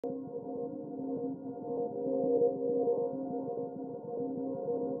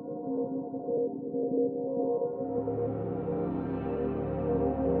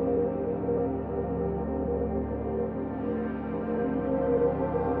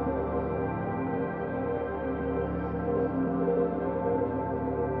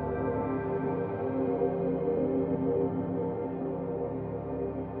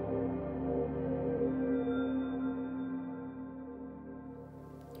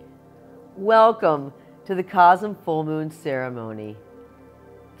Welcome to the CoSM Full Moon Ceremony.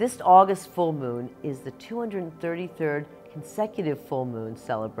 This August full moon is the 233rd consecutive full moon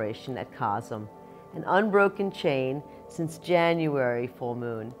celebration at CoSM, an unbroken chain since January full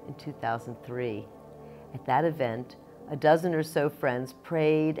moon in 2003. At that event, a dozen or so friends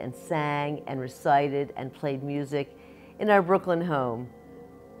prayed and sang and recited and played music in our Brooklyn home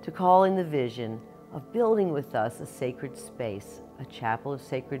to call in the vision of building with us a sacred space, a chapel of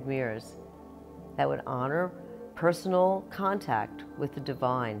sacred mirrors, that would honor personal contact with the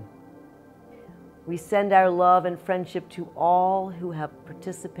divine. We send our love and friendship to all who have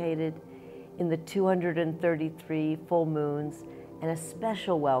participated in the 233 full moons, and a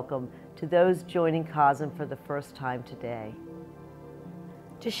special welcome to those joining CoSM for the first time today.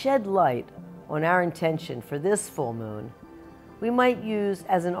 To shed light on our intention for this full moon, we might use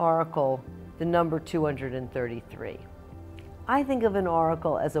as an oracle the number 233. I think of an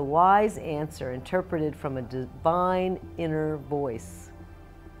oracle as a wise answer interpreted from a divine inner voice,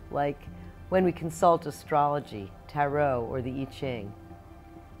 like when we consult astrology, tarot, or the I Ching.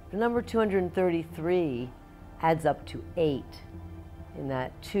 The number 233 adds up to 8, in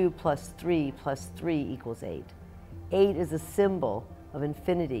that 2 plus 3 plus 3 equals 8. 8 is a symbol of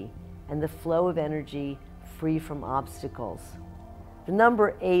infinity and the flow of energy free from obstacles. The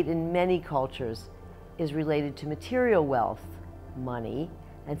number 8 in many cultures is related to material wealth, money,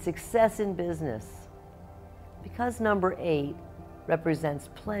 and success in business. Because number 8 represents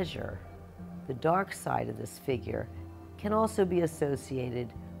pleasure, the dark side of this figure can also be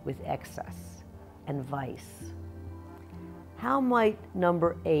associated with excess and vice. How might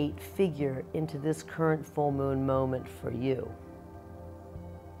number 8 figure into this current full moon moment for you?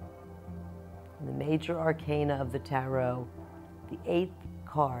 In the major arcana of the tarot, the 8th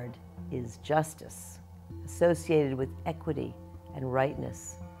card is justice, associated with equity and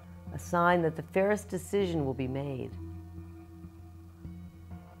rightness, a sign that the fairest decision will be made.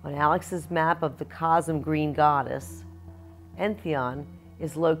 On Alex's map of the CoSM Green Goddess, Entheon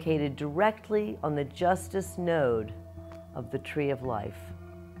is located directly on the Justice node of the Tree of Life.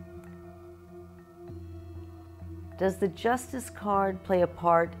 Does the Justice card play a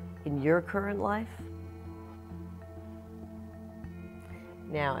part in your current life?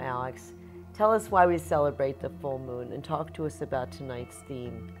 Now, Alex, tell us why we celebrate the full moon and talk to us about tonight's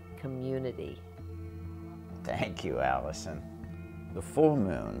theme, community. Thank you, Allyson. The full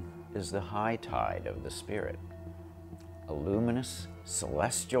moon is the high tide of the spirit. A luminous,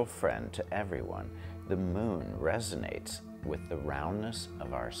 celestial friend to everyone, the moon resonates with the roundness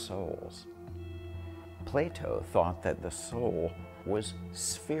of our souls. Plato thought that the soul was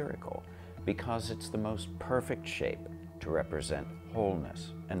spherical because it's the most perfect shape to represent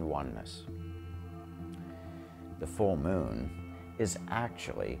wholeness and oneness. The full moon is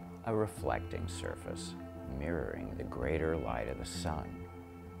actually a reflecting surface, mirroring the greater light of the sun,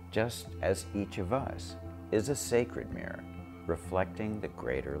 just as each of us is a sacred mirror, reflecting the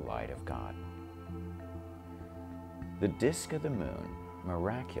greater light of God. The disk of the moon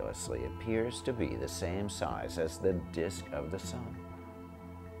miraculously appears to be the same size as the disk of the sun.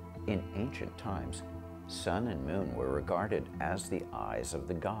 In ancient times, sun and moon were regarded as the eyes of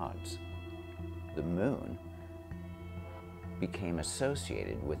the gods. The moon became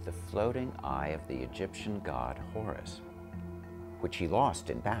associated with the floating eye of the Egyptian god Horus, which he lost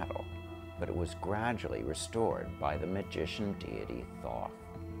in battle, but it was gradually restored by the magician deity Thoth.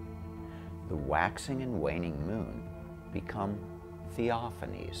 The waxing and waning moon become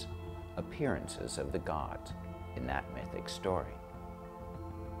theophanies, appearances of the gods in that mythic story.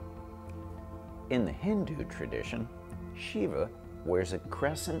 In the Hindu tradition, Shiva wears a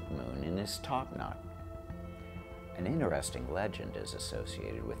crescent moon in his topknot. An interesting legend is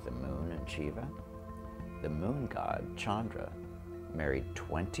associated with the moon and Shiva. The moon god, Chandra, married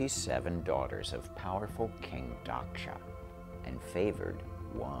 27 daughters of powerful King Daksha and favored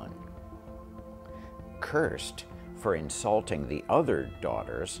one. Cursed for insulting the other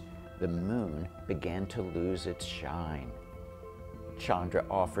daughters, the moon began to lose its shine. Chandra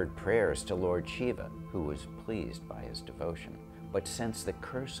offered prayers to Lord Shiva, who was pleased by his devotion. But since the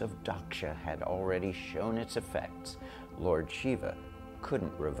curse of Daksha had already shown its effects, Lord Shiva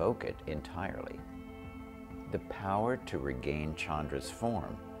couldn't revoke it entirely. The power to regain Chandra's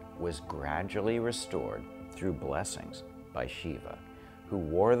form was gradually restored through blessings by Shiva, who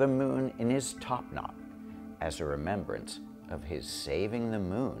wore the moon in his topknot as a remembrance of his saving the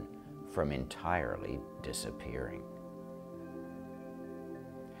moon from entirely disappearing.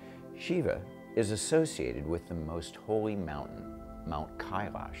 Shiva is associated with the most holy mountain, Mount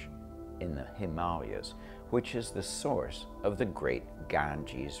Kailash, in the Himalayas, which is the source of the great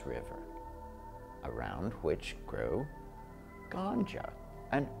Ganges River, around which grow ganja,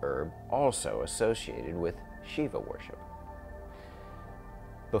 an herb also associated with Shiva worship.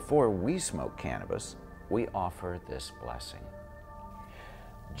 Before we smoke cannabis, we offer this blessing.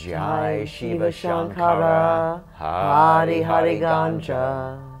 Jai Shiva Shankara, Hari Hari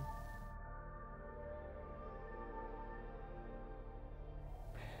Ganja.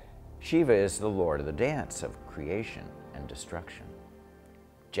 Shiva is the lord of the dance of creation and destruction.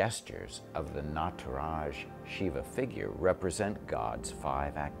 Gestures of the Nataraj Shiva figure represent God's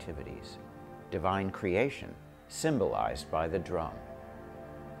 5 activities. Divine creation, symbolized by the drum.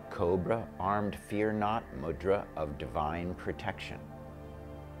 Cobra armed fear not mudra of divine protection.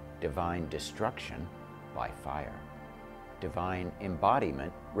 Divine destruction by fire. Divine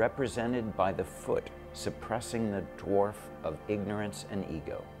embodiment represented by the foot suppressing the dwarf of ignorance and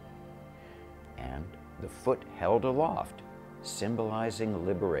ego. And the foot held aloft, symbolizing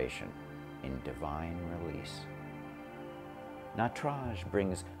liberation in divine release. Nataraj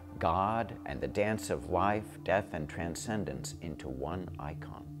brings God and the dance of life, death, and transcendence into one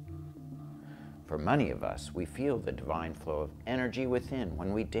icon. For many of us, we feel the divine flow of energy within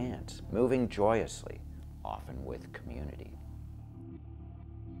when we dance, moving joyously, often with community.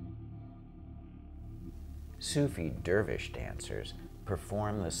 Sufi dervish dancers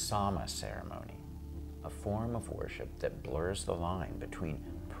perform the Sama ceremony, a form of worship that blurs the line between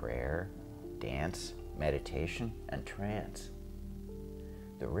prayer, dance, meditation, and trance.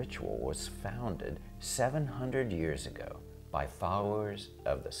 The ritual was founded 700 years ago by followers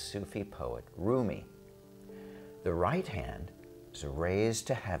of the Sufi poet Rumi. The right hand is raised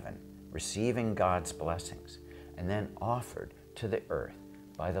to heaven, receiving God's blessings, and then offered to the earth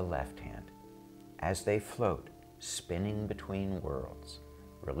by the left hand as they float, spinning between worlds,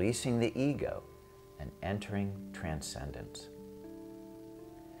 releasing the ego and entering transcendence.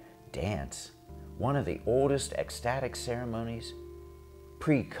 Dance, one of the oldest ecstatic ceremonies,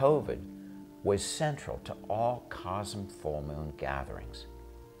 pre-COVID, was central to all CoSM full moon gatherings.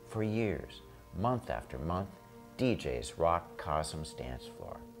 For years, month after month, DJs rocked CoSM's dance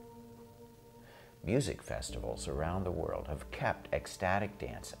floor. Music festivals around the world have kept ecstatic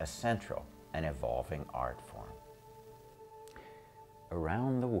dance a central and evolving art form.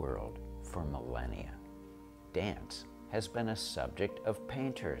 Around the world for millennia, dance has been a subject of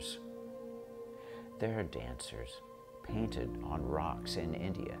painters. There are dancers painted on rocks in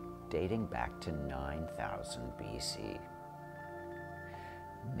India dating back to 9000 BC.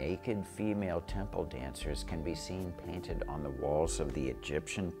 Naked female temple dancers can be seen painted on the walls of the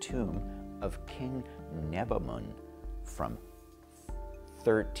Egyptian tomb of King Nebamun from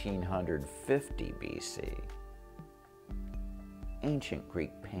 1350 BC. Ancient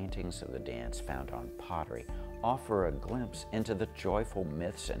Greek paintings of the dance found on pottery offer a glimpse into the joyful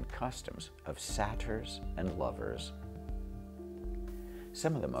myths and customs of satyrs and lovers.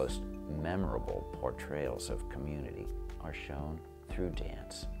 Some of the most memorable portrayals of community are shown through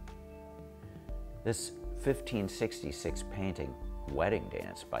dance. This 1566 painting, Wedding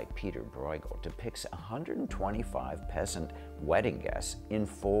Dance by Peter Bruegel, depicts 125 peasant wedding guests in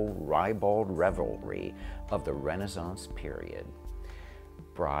full ribald revelry of the Renaissance period.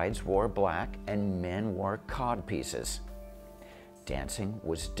 Brides wore black and men wore codpieces. Dancing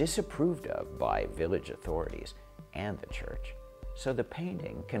was disapproved of by village authorities and the church, so the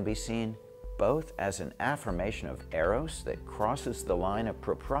painting can be seen both as an affirmation of eros that crosses the line of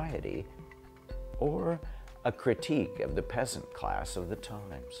propriety or a critique of the peasant class of the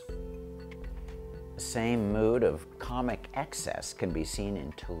times. The same mood of comic excess can be seen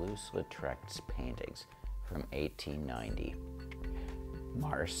in Toulouse-Lautrec's paintings from 1890.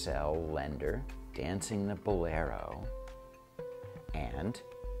 Marcel Lender dancing the bolero, and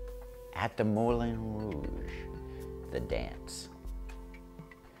At the Moulin Rouge, the dance.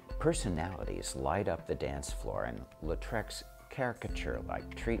 Personalities light up the dance floor, and Lautrec's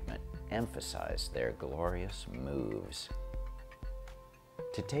caricature-like treatment emphasize their glorious moves.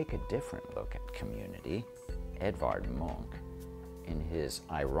 To take a different look at community, Edvard Munch, in his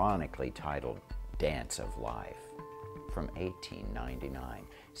ironically titled Dance of Life from 1899,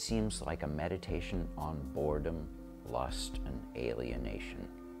 seems like a meditation on boredom, lust, and alienation.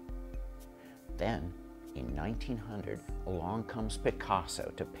 Then, in 1900, along comes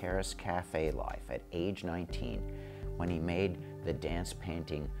Picasso to Paris cafe life at age 19 when he made the dance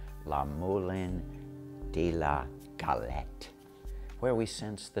painting La Moulin de la Galette, where we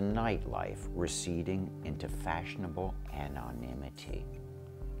sense the nightlife receding into fashionable anonymity.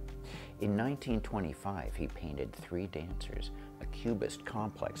 In 1925, he painted Three Dancers, a cubist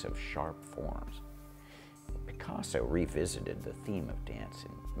complex of sharp forms. Picasso revisited the theme of dance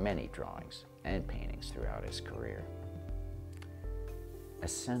in many drawings and paintings throughout his career. A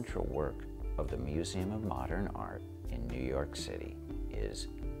central work of the Museum of Modern Art in New York City is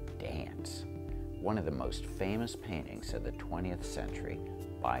Dance, one of the most famous paintings of the 20th century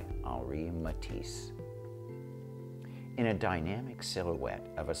by Henri Matisse. In a dynamic silhouette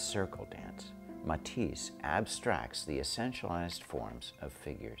of a circle dance, Matisse abstracts the essentialized forms of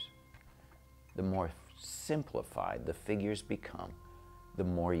figures. The more simplified the figures become, the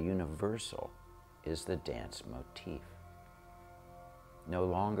more universal is the dance motif. No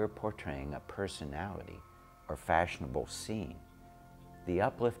longer portraying a personality or fashionable scene, the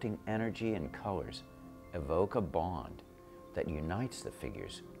uplifting energy and colors evoke a bond that unites the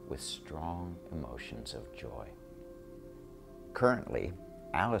figures with strong emotions of joy. Currently,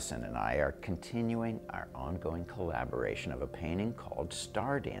 Allyson and I are continuing our ongoing collaboration of a painting called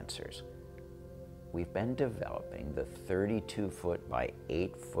Star Dancers. We've been developing the 32-foot by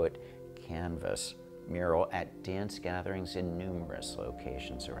 8-foot canvas mural at dance gatherings in numerous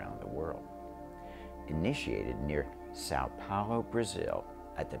locations around the world. Initiated near Sao Paulo, Brazil,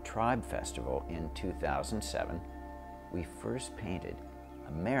 at the Tribe Festival in 2007, we first painted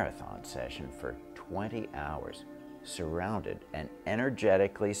a marathon session for 20 hours, surrounded and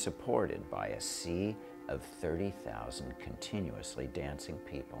energetically supported by a sea of 30,000 continuously dancing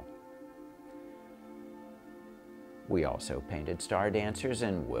people. We also painted Star Dancers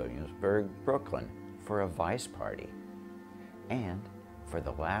in Williamsburg, Brooklyn for a Vice party. And for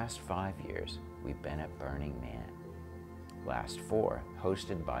the last 5 years, we've been at Burning Man. Last 4,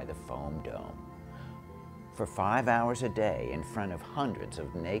 hosted by the Foam Dome. For 5 hours a day, in front of hundreds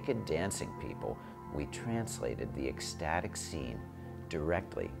of naked dancing people, we translated the ecstatic scene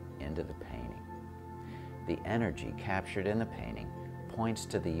directly into the painting. The energy captured in the painting points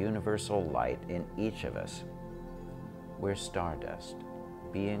to the universal light in each of us. We're stardust,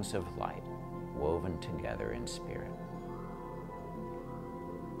 beings of light, woven together in spirit.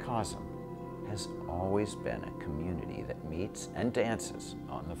 CoSM has always been a community that meets and dances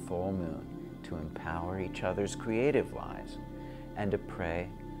on the full moon to empower each other's creative lives and to pray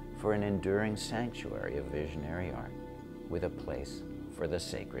for an enduring sanctuary of visionary art with a place for the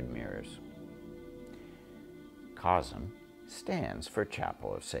sacred mirrors. CoSM stands for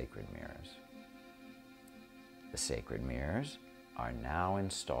Chapel of Sacred Mirrors. The sacred mirrors are now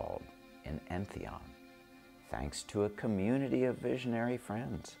installed in Entheon, thanks to a community of visionary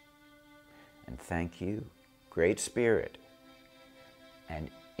friends. And thank you, Great Spirit, and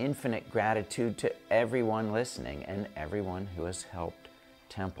infinite gratitude to everyone listening and everyone who has helped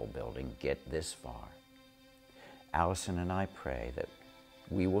temple building get this far. Allyson and I pray that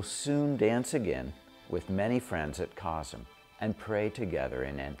we will soon dance again with many friends at CoSM and pray together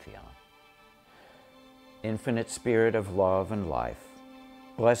in Entheon. Infinite Spirit of love and life,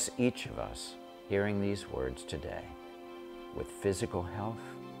 bless each of us hearing these words today with physical health,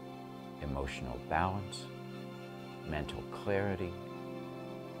 emotional balance, mental clarity,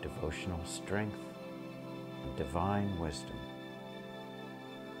 devotional strength, and divine wisdom.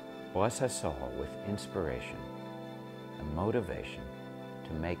 Bless us all with inspiration and motivation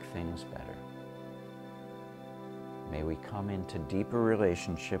to make things better. May we come into deeper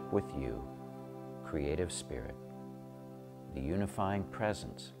relationship with you, Creative Spirit, the unifying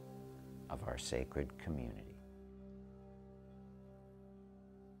presence of our sacred community.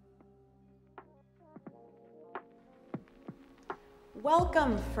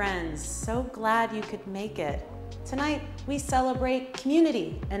 Welcome, friends. So glad you could make it. Tonight, we celebrate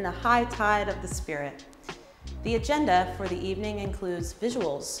community and the high tide of the spirit. The agenda for the evening includes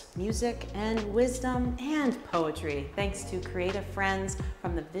visuals, music, and wisdom and poetry, thanks to creative friends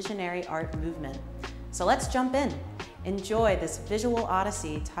from the visionary art movement. So let's jump in. Enjoy this visual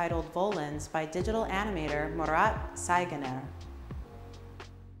odyssey titled Volans by digital animator Murat Sayginer.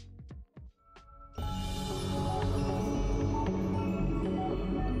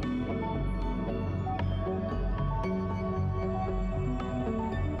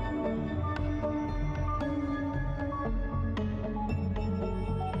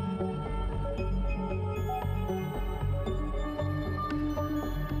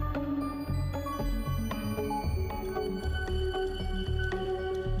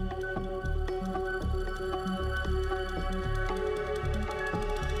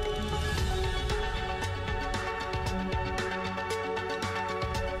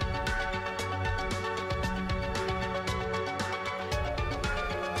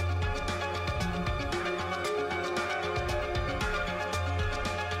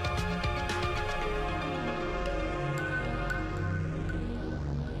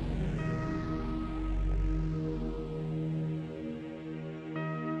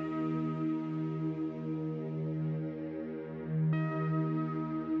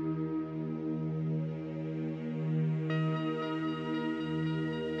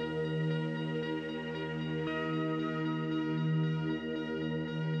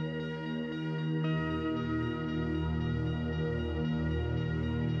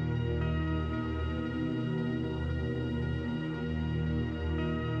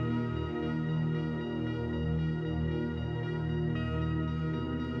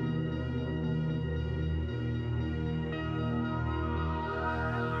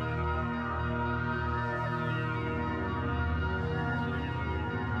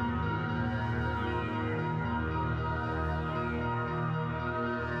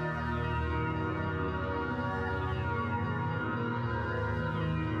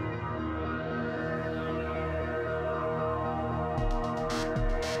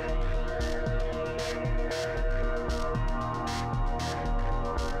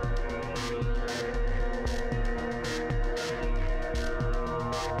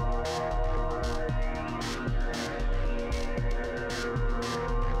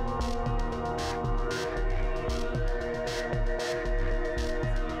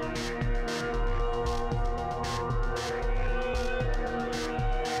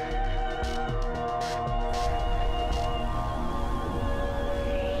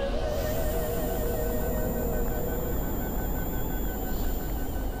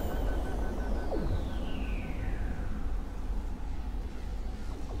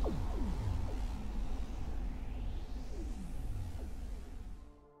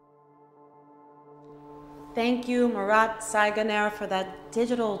 Thank you, Murat, Sayginer, for that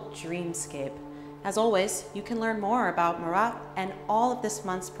digital dreamscape. As always, you can learn more about Murat and all of this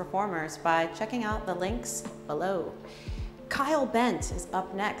month's performers by checking out the links below. Kyle Bent is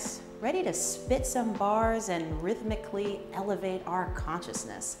up next, ready to spit some bars and rhythmically elevate our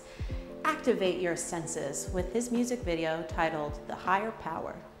consciousness. Activate your senses with his music video titled The Higher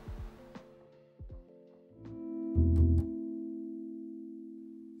Power.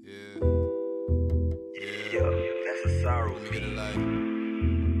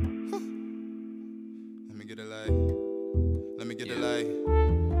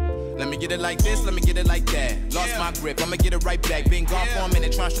 Let me get it like this, let me get it like that. Lost my grip, I'ma get it right back. Been gone for a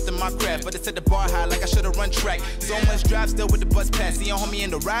minute, trying to strengthen my craft, but it set the bar high like I should've run track. So much drive still with the bus pass. See a homie in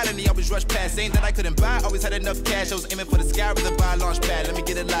the ride and he always rush past. Saying that I couldn't buy, always had enough cash. I was aiming for the sky with a buy launch pad. Let me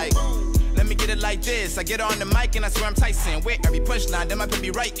get it like this. I get on the mic and I swear I'm Tyson. With every punchline, then my pen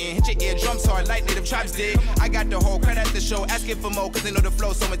be writing. Hit your eardrums hard like native tribes did. I got the whole crowd at the show asking for more, cause they know the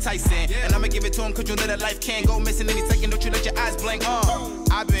flow so enticing. And I'ma give it to them cause you know that life can't go missing any second. Don't you let your eyes blink.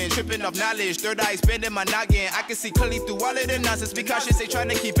 I've been tripping off knowledge, third eye expanding my noggin. I can see clearly through all of the nonsense. Be cautious, they trying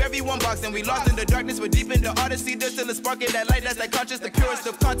to keep everyone boxed. And we lost in the darkness, we're deep in the odyssey. There's still a spark in that light that's like conscious. The purest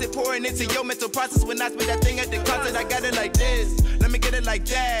of content pouring into your mental process. When I spit that thing at the concert, I got it like this. Let me get it like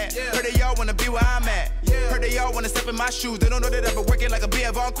that. Heard they all wanna be where I'm at. Heard they all wanna step in my shoes. They don't know that I've been working like a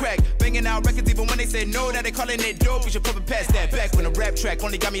BF on crack. Banging out records even when they say no. Now they calling it dope. We should put it past that. Back when the rap track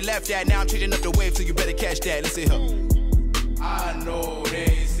only got me laughed at. Now I'm changing up the wave, so you better catch that. Let's see her. I know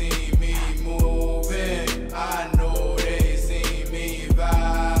they see me moving. I know they see me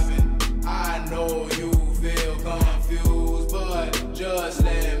vibing. I know you feel confused, but just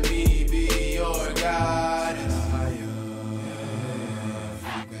let me be your guidance.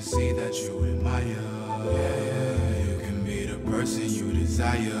 You can see that you admire. You can be the person you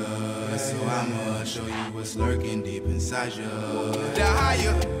desire. So I'ma show you what's lurking deep inside you. The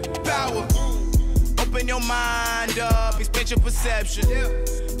higher power. Open your mind up, expand your perception.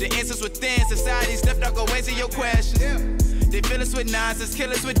 The answers within society's left out, go answer your questions. They fill us with nonsense,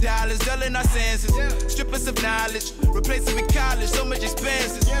 kill us with dollars, dulling our senses. Strip us of knowledge, replace it with college, so much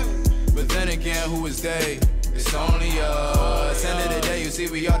expenses. But then again, who is they? It's only us. End of the day, you see,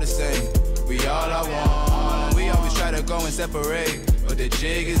 we all the same. We all are one. We always try to go and separate, but the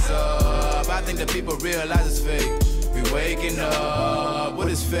jig is up. I think that people realize it's fake. We waking up, what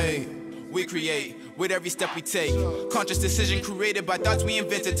is fate? We create with every step we take. Conscious decision created by thoughts we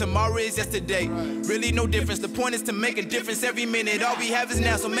invented. Tomorrow is yesterday. Really no difference. The point is to make a difference every minute. All we have is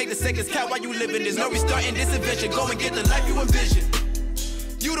now, so make the seconds count while you living. There's no restarting this adventure. Go and get the life you envision.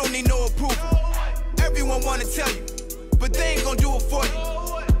 You don't need no approval. Everyone wanna tell you, but they ain't gonna do it for you.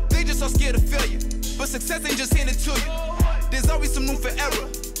 They just are scared of failure. But success ain't just handed to you. There's always some room for error,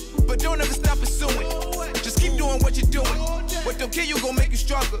 but don't ever stop pursuing. Just keep doing what you're doing. What don't kill you gon' make you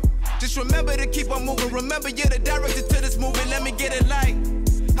stronger. Just remember to keep on moving. Remember you're the director to this movement. Let me get it like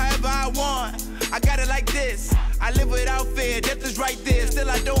however I want. I got it like this. I live without fear. Death is right there. Still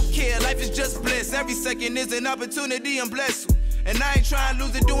I don't care. Life is just bliss. Every second is an opportunity and bless you. And I ain't trying to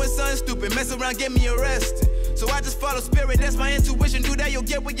lose it doing something stupid. Mess around, get me arrested. So I just follow spirit. That's my intuition. Do that, you'll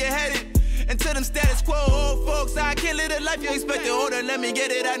get where you're headed. Until them status quo old folks, I can't live the life you expected. Hold on, let me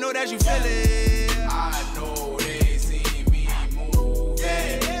get it. I know that you feel it. I know they see me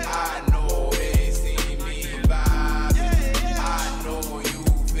moving. I know they see me vibing. I know you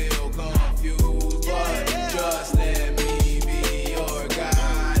feel confused, but just let me be your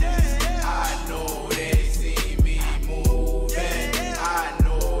guidance. I know they see me moving. I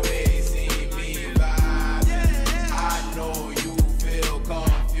know they see me vibing. I know you feel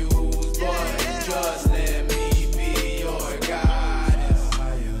confused, but just let me be your guidance.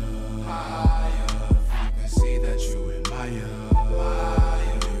 Higher, you can see that you admire.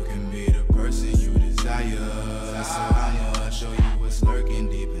 You can be the person you desire. So I'ma show you what's lurking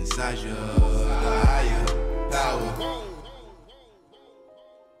deep inside you. The higher power.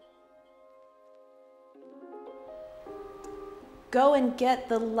 Go and get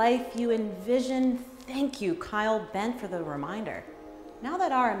the life you envision. Thank you, Kyle Bent, for the reminder. Now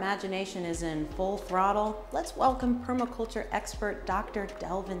that our imagination is in full throttle, let's welcome permaculture expert Dr.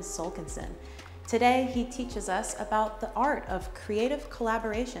 Delvin Solkinson. Today, he teaches us about the art of creative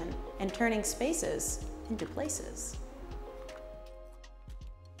collaboration and turning spaces into places.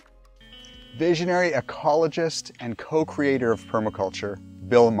 Visionary ecologist and co-creator of permaculture,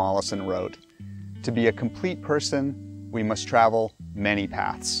 Bill Mollison wrote, "To be a complete person, we must travel many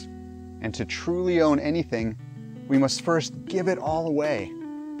paths. And to truly own anything, we must first give it all away.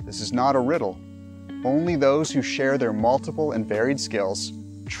 This is not a riddle. Only those who share their multiple and varied skills,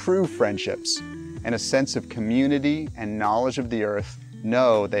 true friendships, and a sense of community and knowledge of the earth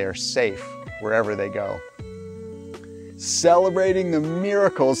know they are safe wherever they go." Celebrating the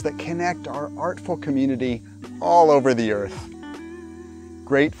miracles that connect our artful community all over the earth.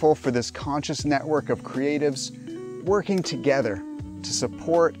 Grateful for this conscious network of creatives working together to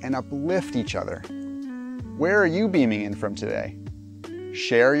support and uplift each other. Where are you beaming in from today?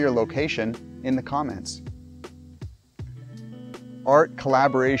 Share your location in the comments. Art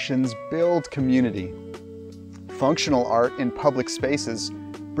collaborations build community. Functional art in public spaces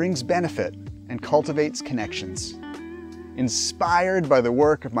brings benefit and cultivates connections. Inspired by the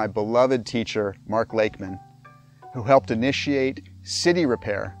work of my beloved teacher, Mark Lakeman, who helped initiate city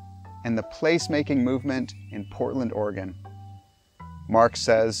repair and the placemaking movement in Portland, Oregon. Mark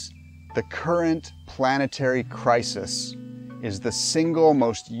says, "The current planetary crisis is the single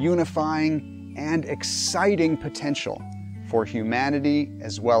most unifying and exciting potential for humanity,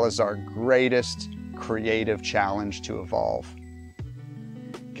 as well as our greatest creative challenge to evolve."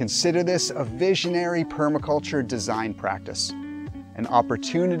 Consider this a visionary permaculture design practice, an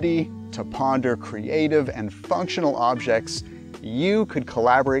opportunity to ponder creative and functional objects you could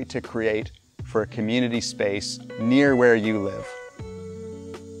collaborate to create for a community space near where you live.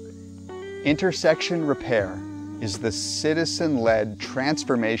 Intersection repair is the citizen-led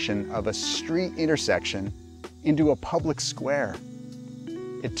transformation of a street intersection into a public square.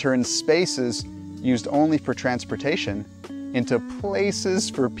 It turns spaces used only for transportation into places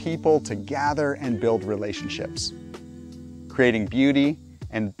for people to gather and build relationships. Creating beauty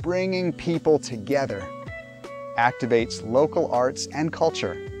and bringing people together activates local arts and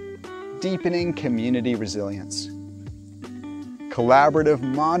culture, deepening community resilience. Collaborative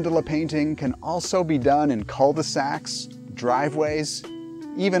mandala painting can also be done in cul-de-sacs, driveways,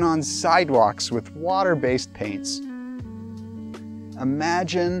 even on sidewalks with water-based paints.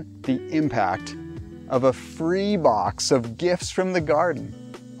 Imagine the impact of a free box of gifts from the garden,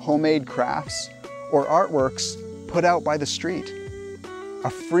 homemade crafts, or artworks put out by the street. A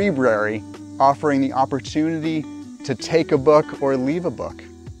freebrary offering the opportunity to take a book or leave a book.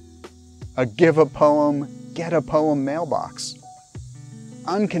 A give a poem, get a poem mailbox.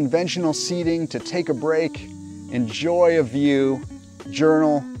 Unconventional seating to take a break, enjoy a view,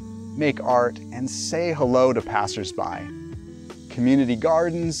 journal, make art, and say hello to passersby. Community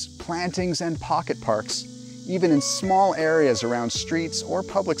gardens, plantings, and pocket parks, even in small areas around streets or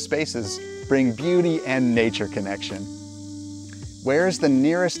public spaces, bring beauty and nature connection. Where's the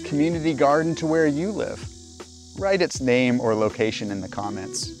nearest community garden to where you live? Write its name or location in the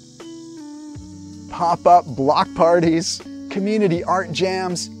comments. Pop-up block parties, community art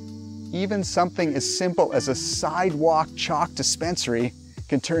jams, even something as simple as a sidewalk chalk dispensary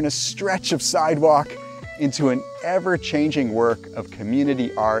can turn a stretch of sidewalk into an ever-changing work of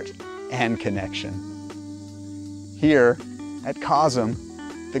community art and connection. Here at CoSM,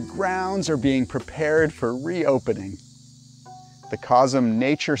 the grounds are being prepared for reopening. The CoSM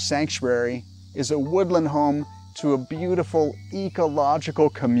Nature Sanctuary is a woodland home to a beautiful ecological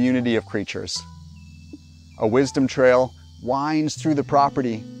community of creatures. A wisdom trail winds through the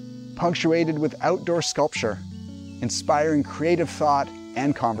property, punctuated with outdoor sculpture, inspiring creative thought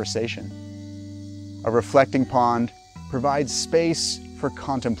and conversation. A reflecting pond provides space for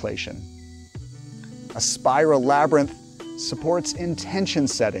contemplation. A spiral labyrinth supports intention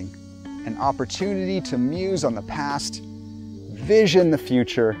setting, an opportunity to muse on the past, vision the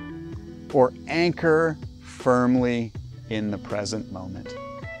future, or anchor firmly in the present moment.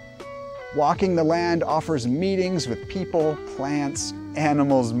 Walking the land offers meetings with people, plants,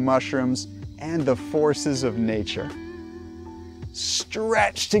 animals, mushrooms, and the forces of nature.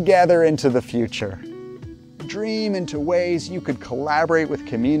 Stretch together into the future. Dream into ways you could collaborate with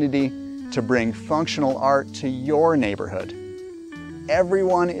community to bring functional art to your neighborhood.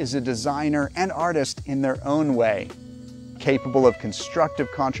 Everyone is a designer and artist in their own way, capable of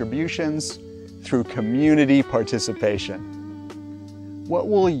constructive contributions through community participation. What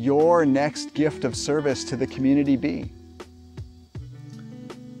will your next gift of service to the community be?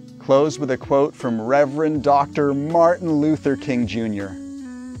 close with a quote from Reverend Dr. Martin Luther King Jr.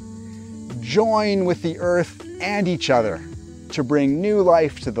 Join with the earth and each other to bring new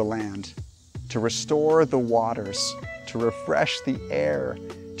life to the land, to restore the waters, to refresh the air,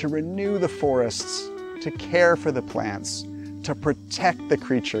 to renew the forests, to care for the plants, to protect the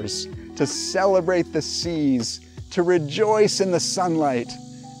creatures, to celebrate the seas, to rejoice in the sunlight,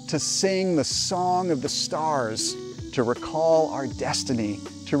 to sing the song of the stars, to recall our destiny,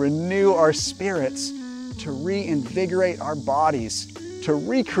 to renew our spirits, to reinvigorate our bodies, to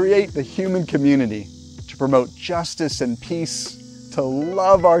recreate the human community, to promote justice and peace, to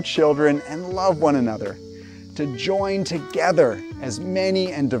love our children and love one another, to join together as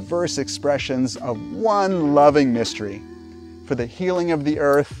many and diverse expressions of one loving mystery for the healing of the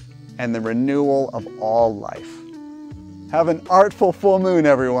earth and the renewal of all life. Have an artful full moon,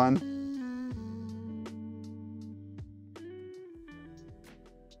 everyone.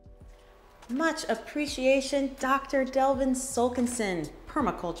 Much appreciation, Dr. Delvin Solkinson,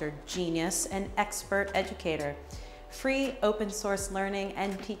 permaculture genius and expert educator. Free open source learning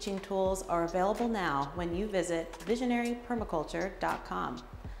and teaching tools are available now when you visit visionarypermaculture.com.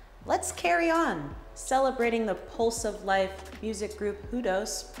 Let's carry on. Celebrating the pulse of life, music group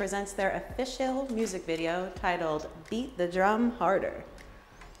HuDost presents their official music video titled Beat the Drum Harder.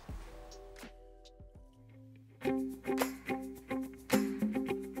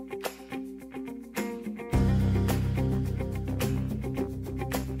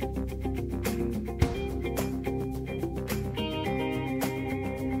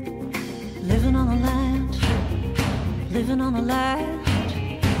 Living on the land, living on the land,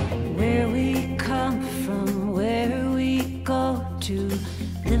 where we come from, where we go to.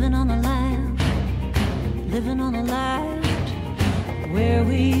 Living on the land, living on the land, where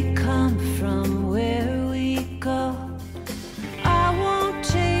we come from, where we go. I won't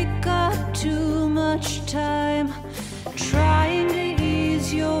take up too much time trying to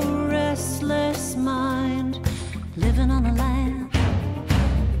ease your restless mind. Living on the land,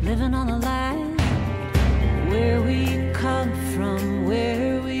 living on the land, where we come from,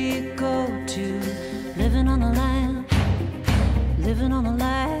 where we go to. Living on the land, living on the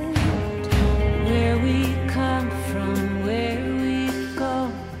land, where we come from, where we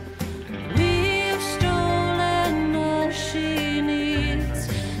go. We've stolen all she needs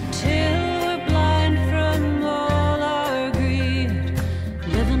till we're blind from all our greed.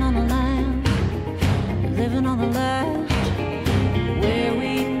 Living on the land, living on the land, where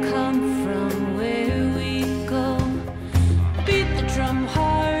we come from, where we go. Beat the drum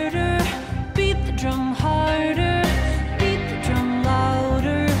harder, beat the drum harder, beat the drum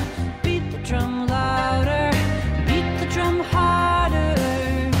louder, beat the drum louder, beat the drum harder,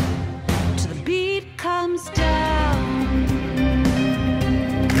 till the beat comes down.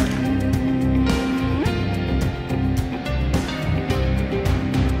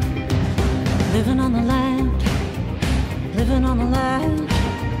 Living on the land, living on the land,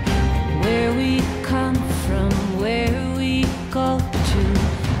 where we come from, where we go to.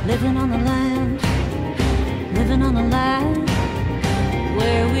 Living on the land, living on the land,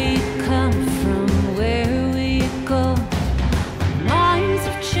 where we come from, where we go. Minds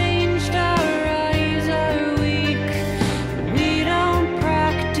have changed, our eyes are weak, we don't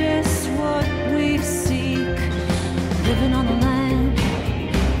practice what we seek. Living on the land,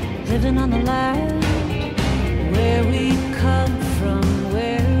 living on the land, where we come from,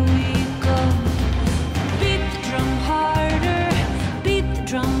 where we go. Beat the drum harder, beat the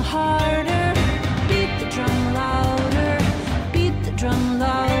drum harder, beat the drum louder, beat the drum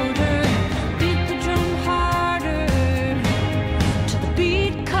louder, beat the drum harder, till the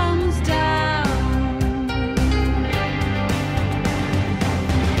beat comes down.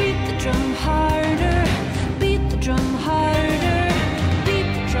 Beat the drum harder, beat the drum harder, beat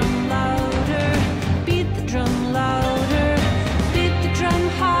the drum louder,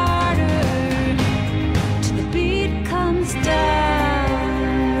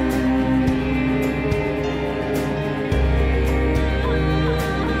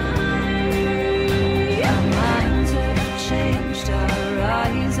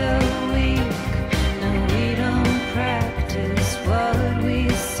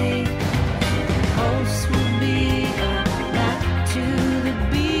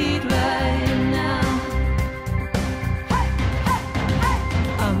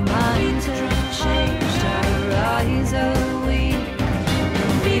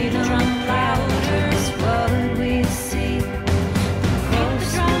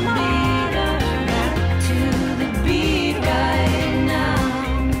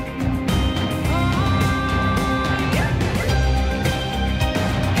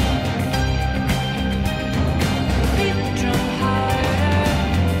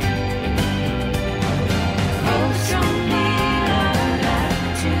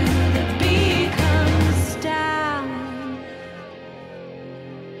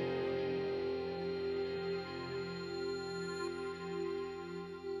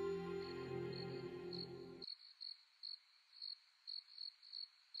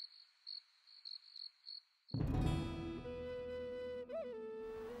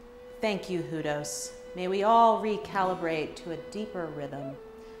 Thank you, HuDost. May we all recalibrate to a deeper rhythm.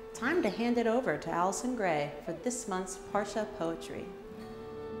 Time to hand it over to Allyson Grey for this month's Parsha Poetry.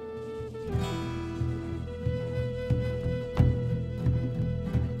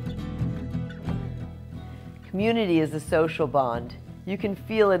 Community is a social bond. You can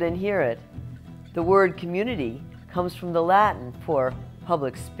feel it and hear it. The word community comes from the Latin for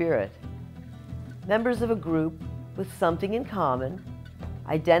public spirit. Members of a group with something in common,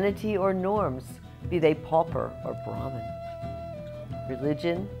 identity or norms, be they pauper or Brahmin.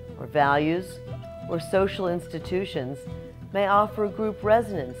 Religion or values or social institutions may offer group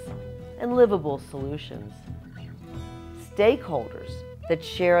resonance and livable solutions. Stakeholders that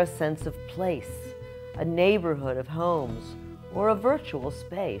share a sense of place, a neighborhood of homes, or a virtual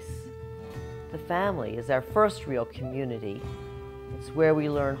space. The family is our first real community. It's where we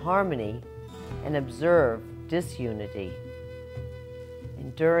learn harmony and observe disunity.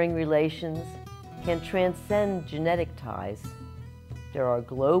 Enduring relations can transcend genetic ties. There are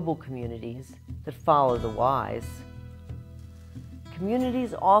global communities that follow the wise.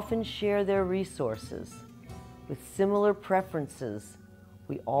 Communities often share their resources. With similar preferences,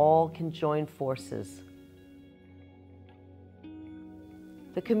 we all can join forces.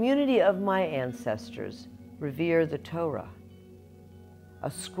 The community of my ancestors revere the Torah,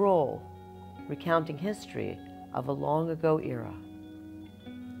 a scroll recounting history of a long ago era,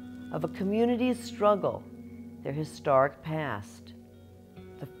 of a community's struggle, their historic past,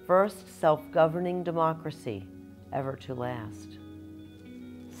 the first self-governing democracy ever to last.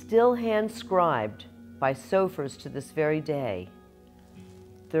 Still hand-scribed by sophers to this very day,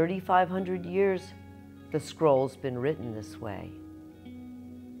 3,500 years the scroll's been written this way.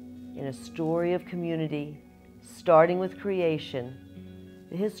 In a story of community, starting with creation,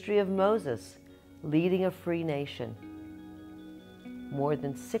 the history of Moses leading a free nation. More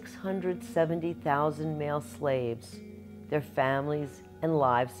than 670,000 male slaves, their families and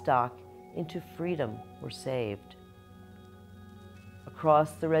livestock into freedom were saved.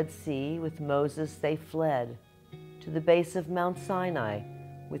 Across the Red Sea with Moses they fled to the base of Mount Sinai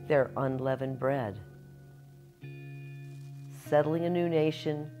with their unleavened bread. Settling a new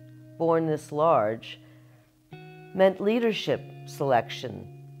nation, born this large, meant leadership selection.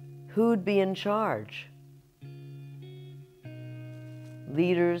 Who'd be in charge?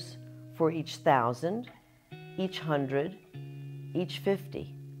 Leaders for each 1,000, each 100, each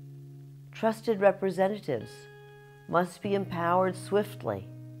 50. Trusted representatives must be empowered swiftly.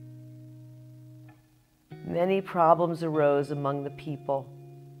 Many problems arose among the people.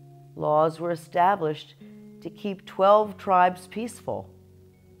 Laws were established to keep 12 tribes peaceful.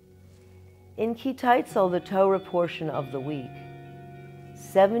 In Ki-Teitzel, the Torah portion of the week,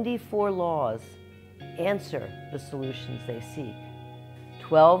 74 laws answer the solutions they seek.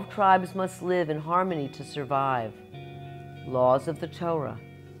 12 tribes must live in harmony to survive. Laws of the Torah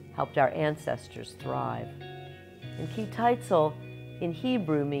helped our ancestors thrive. And Ki-Teitzel in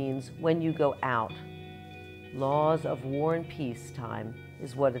Hebrew means when you go out. Laws of war and peacetime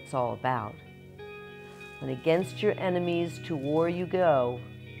is what it's all about. When against your enemies to war you go,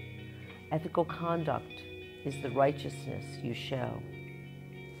 ethical conduct is the righteousness you show.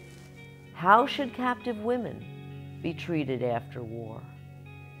 How should captive women be treated after war?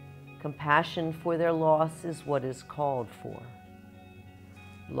 Compassion for their loss is what is called for.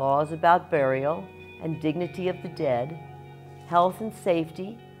 Laws about burial and dignity of the dead, health and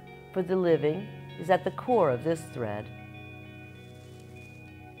safety for the living is at the core of this thread.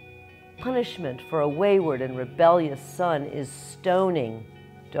 Punishment for a wayward and rebellious son is stoning.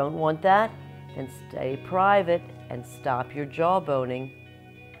 Don't want that? Then stay private and stop your jawboning.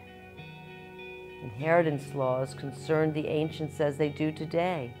 Inheritance laws concerned the ancients as they do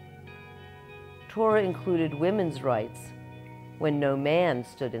today. Torah included women's rights when no man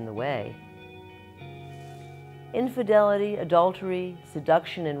stood in the way. Infidelity, adultery,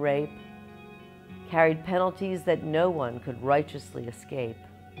 seduction, and rape carried penalties that no one could righteously escape.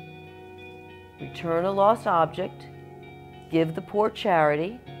 Return a lost object, give the poor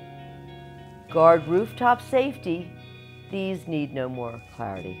charity, guard rooftop safety, these need no more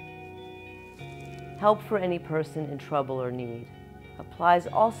clarity. Help for any person in trouble or need applies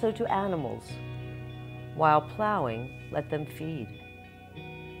also to animals. While plowing, let them feed.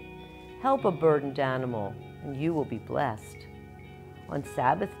 Help a burdened animal, and you will be blessed. On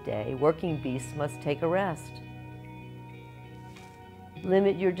Sabbath day, working beasts must take a rest.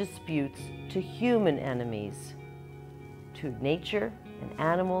 Limit your disputes to human enemies. To nature and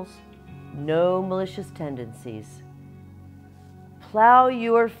animals, no malicious tendencies. Plow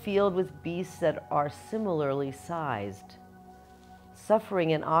your field with beasts that are similarly sized.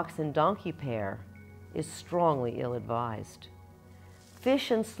 Suffering an ox and donkey pair is strongly ill-advised.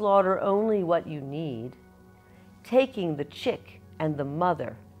 Fish and slaughter only what you need. Taking the chick and the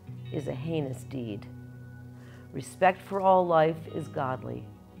mother is a heinous deed. Respect for all life is godly.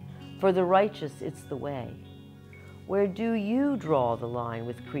 For the righteous it's the way. Where do you draw the line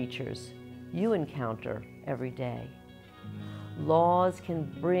with creatures you encounter every day? Laws can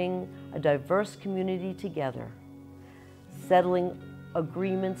bring a diverse community together, settling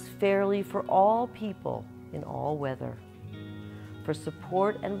agreements fairly for all people in all weather. For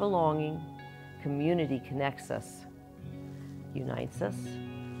support and belonging, community connects us, unites us,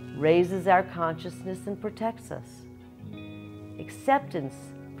 raises our consciousness and protects us. Acceptance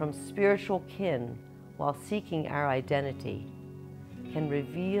from spiritual kin while seeking our identity can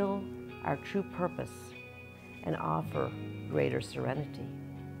reveal our true purpose and offer greater serenity.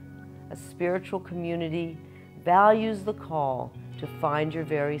 A spiritual community values the call to find your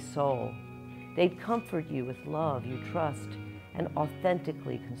very soul. They'd comfort you with love you trust and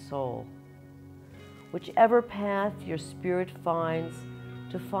authentically console. Whichever path your spirit finds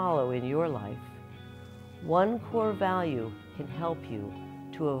to follow in your life, one core value can help you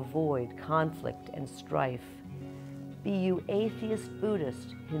to avoid conflict and strife. Be you atheist,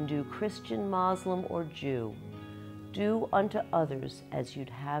 Buddhist, Hindu, Christian, Muslim, or Jew, do unto others as you'd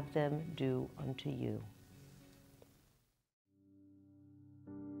have them do unto you.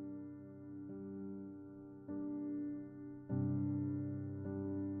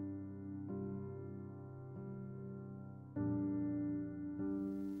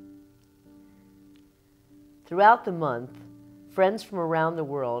 Throughout the month, friends from around the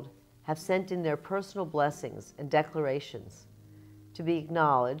world have sent in their personal blessings and declarations to be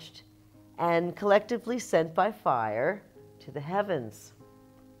acknowledged and collectively sent by fire to the heavens.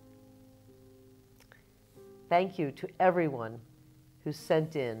 Thank you to everyone who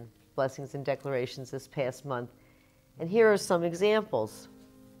sent in blessings and declarations this past month. And here are some examples.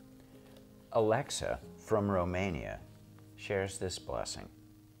 Alexa from Romania shares this blessing.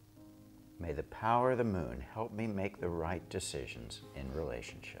 May the power of the moon help me make the right decisions in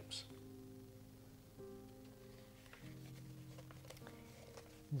relationships.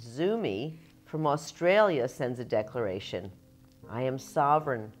 Zumi from Australia sends a declaration. I am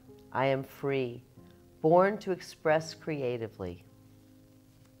sovereign, I am free, born to express creatively.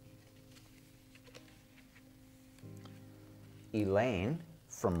 Elaine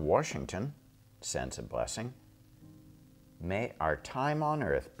from Washington sends a blessing. May our time on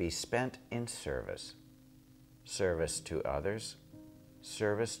earth be spent in service. Service to others,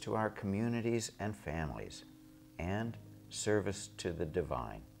 service to our communities and families, and service to the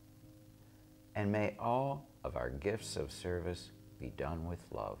divine. And may all of our gifts of service be done with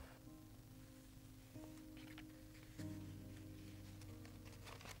love.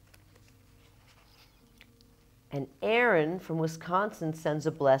 And Aaron from Wisconsin sends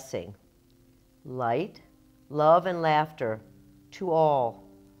a blessing. Light, love, and laughter to all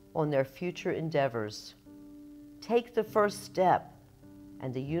on their future endeavors. Take the first step,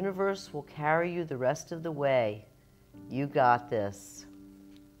 and the universe will carry you the rest of the way. You got this.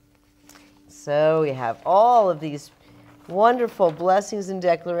 So we have all of these wonderful blessings and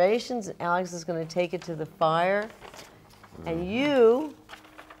declarations. Alex is going to take it to the fire. And you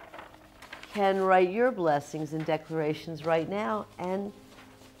can write your blessings and declarations right now and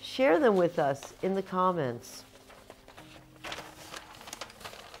share them with us in the comments.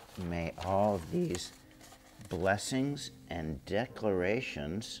 May all of these blessings and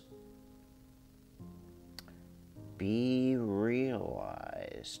declarations be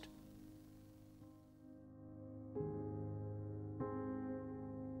realized.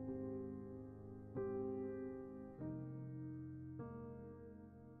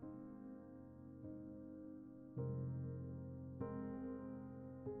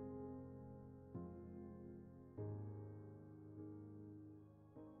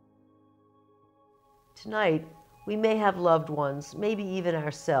 Tonight, we may have loved ones, maybe even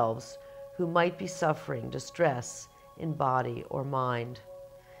ourselves, who might be suffering distress in body or mind.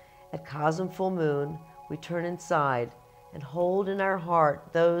 At CoSM Full Moon, we turn inside and hold in our heart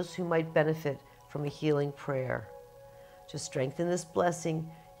those who might benefit from a healing prayer. To strengthen this blessing,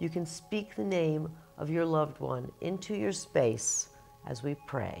 you can speak the name of your loved one into your space as we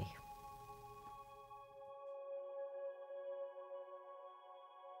pray.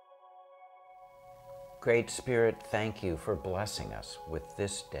 Great Spirit, thank you for blessing us with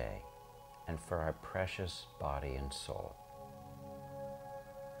this day and for our precious body and soul.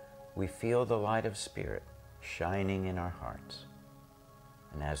 We feel the light of Spirit shining in our hearts,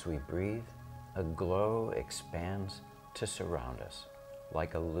 and as we breathe, a glow expands to surround us,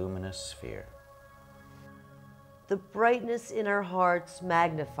 like a luminous sphere. The brightness in our hearts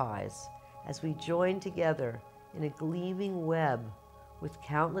magnifies as we join together in a gleaming web with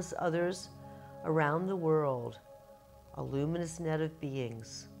countless others around the world, a luminous net of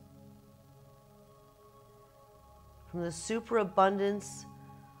beings. From the superabundance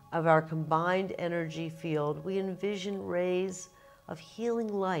of our combined energy field, we envision rays of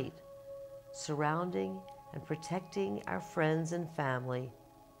healing light surrounding and protecting our friends and family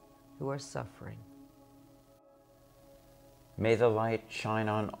who are suffering. May the light shine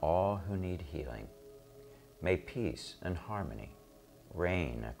on all who need healing. May peace and harmony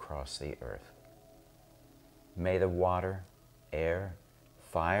reign across the earth. May the water, air,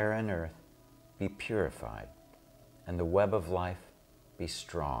 fire, and earth be purified, and the web of life be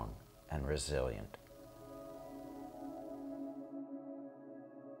strong and resilient.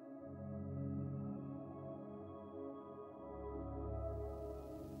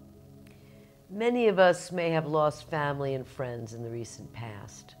 Many of us may have lost family and friends in the recent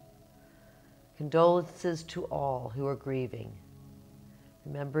past. Condolences to all who are grieving.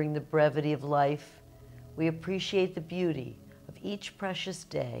 Remembering the brevity of life, we appreciate the beauty of each precious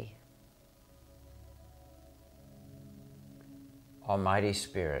day. Almighty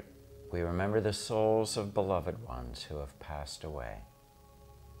Spirit, we remember the souls of beloved ones who have passed away.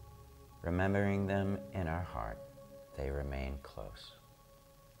 Remembering them in our heart, they remain close.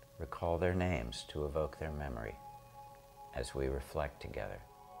 Recall their names to evoke their memory as we reflect together.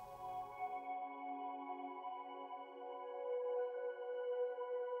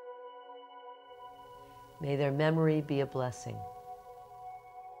 May their memory be a blessing.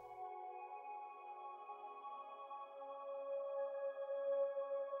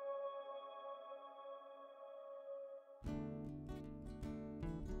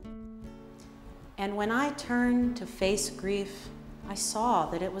 And when I turned to face grief, I saw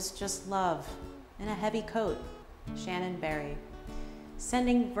that it was just love in a heavy coat, Shannon Berry.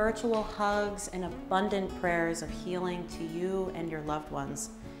 Sending virtual hugs and abundant prayers of healing to you and your loved ones.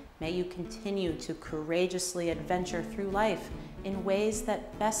 May you continue to courageously adventure through life in ways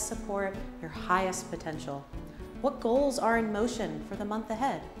that best support your highest potential. What goals are in motion for the month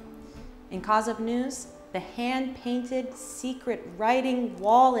ahead? In CoSM news, the hand-painted secret writing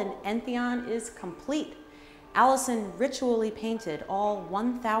wall in Entheon is complete. Allyson ritually painted all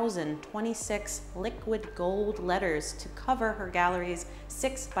 1,026 liquid gold letters to cover her gallery's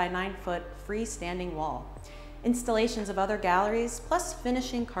 6 by 9 foot freestanding wall. Installations of other galleries plus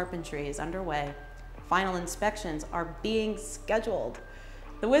finishing carpentry is underway. Final inspections are being scheduled.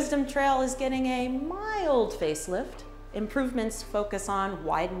 The Wisdom Trail is getting a mild facelift. Improvements focus on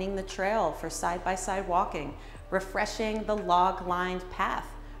widening the trail for side-by-side walking, refreshing the log-lined path,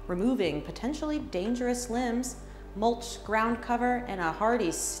 removing potentially dangerous limbs, mulch ground cover, and a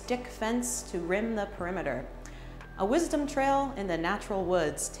hardy stick fence to rim the perimeter. A wisdom trail in the natural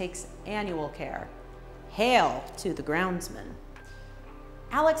woods takes annual care. Hail to the groundsman.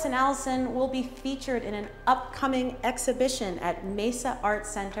 Alex and Allyson will be featured in an upcoming exhibition at Mesa Art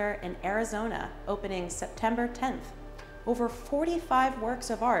Center in Arizona, opening September 10th. Over 45 works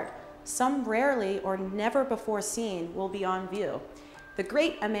of art, some rarely or never before seen, will be on view. The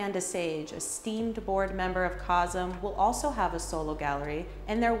great Amanda Sage, esteemed board member of CoSM, will also have a solo gallery,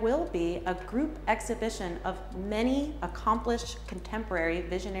 and there will be a group exhibition of many accomplished contemporary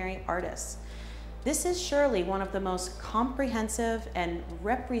visionary artists. This is surely one of the most comprehensive and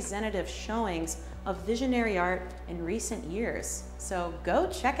representative showings of visionary art in recent years. So go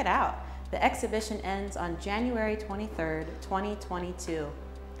check it out. The exhibition ends on January 23rd, 2022.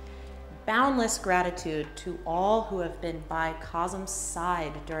 Boundless gratitude to all who have been by CoSM's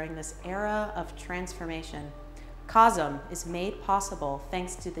side during this era of transformation. CoSM is made possible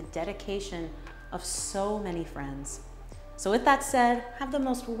thanks to the dedication of so many friends. So with that said, have the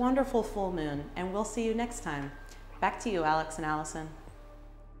most wonderful full moon, and we'll see you next time. Back to you, Alex and Allyson.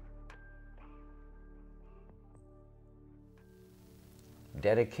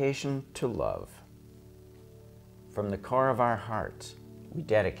 Dedication to love. From the core of our hearts, we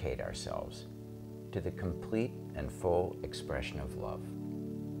dedicate ourselves to the complete and full expression of love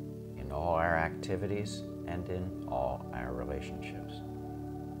in all our activities and in all our relationships.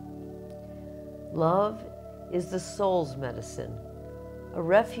 Love is the soul's medicine, a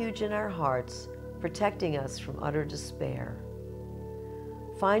refuge in our hearts, protecting us from utter despair.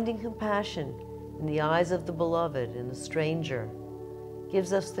 Finding compassion in the eyes of the beloved and the stranger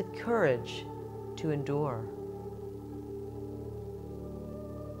gives us the courage to endure.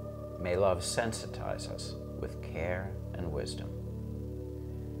 May love sensitize us with care and wisdom.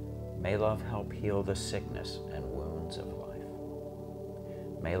 May love help heal the sickness and wounds of life.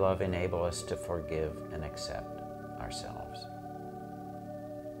 May love enable us to forgive and accept ourselves.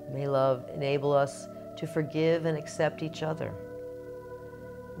 May love enable us to forgive and accept each other.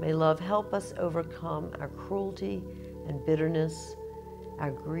 May love help us overcome our cruelty and bitterness,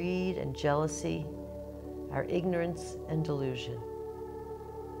 our greed and jealousy, our ignorance and delusion.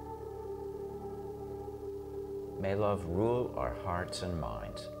 May love rule our hearts and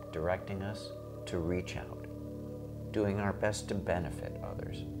minds, directing us to reach out, doing our best to benefit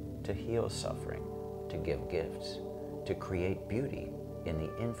others, to heal suffering, to give gifts, to create beauty in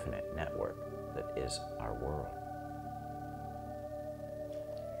the infinite network that is our world.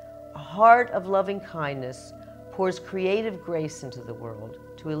 A heart of loving kindness pours creative grace into the world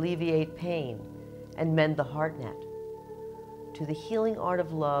to alleviate pain and mend the heart net. To the healing art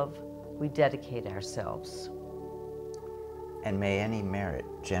of love, we dedicate ourselves. And may any merit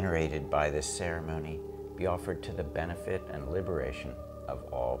generated by this ceremony be offered to the benefit and liberation of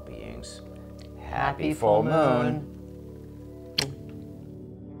all beings. Happy full moon!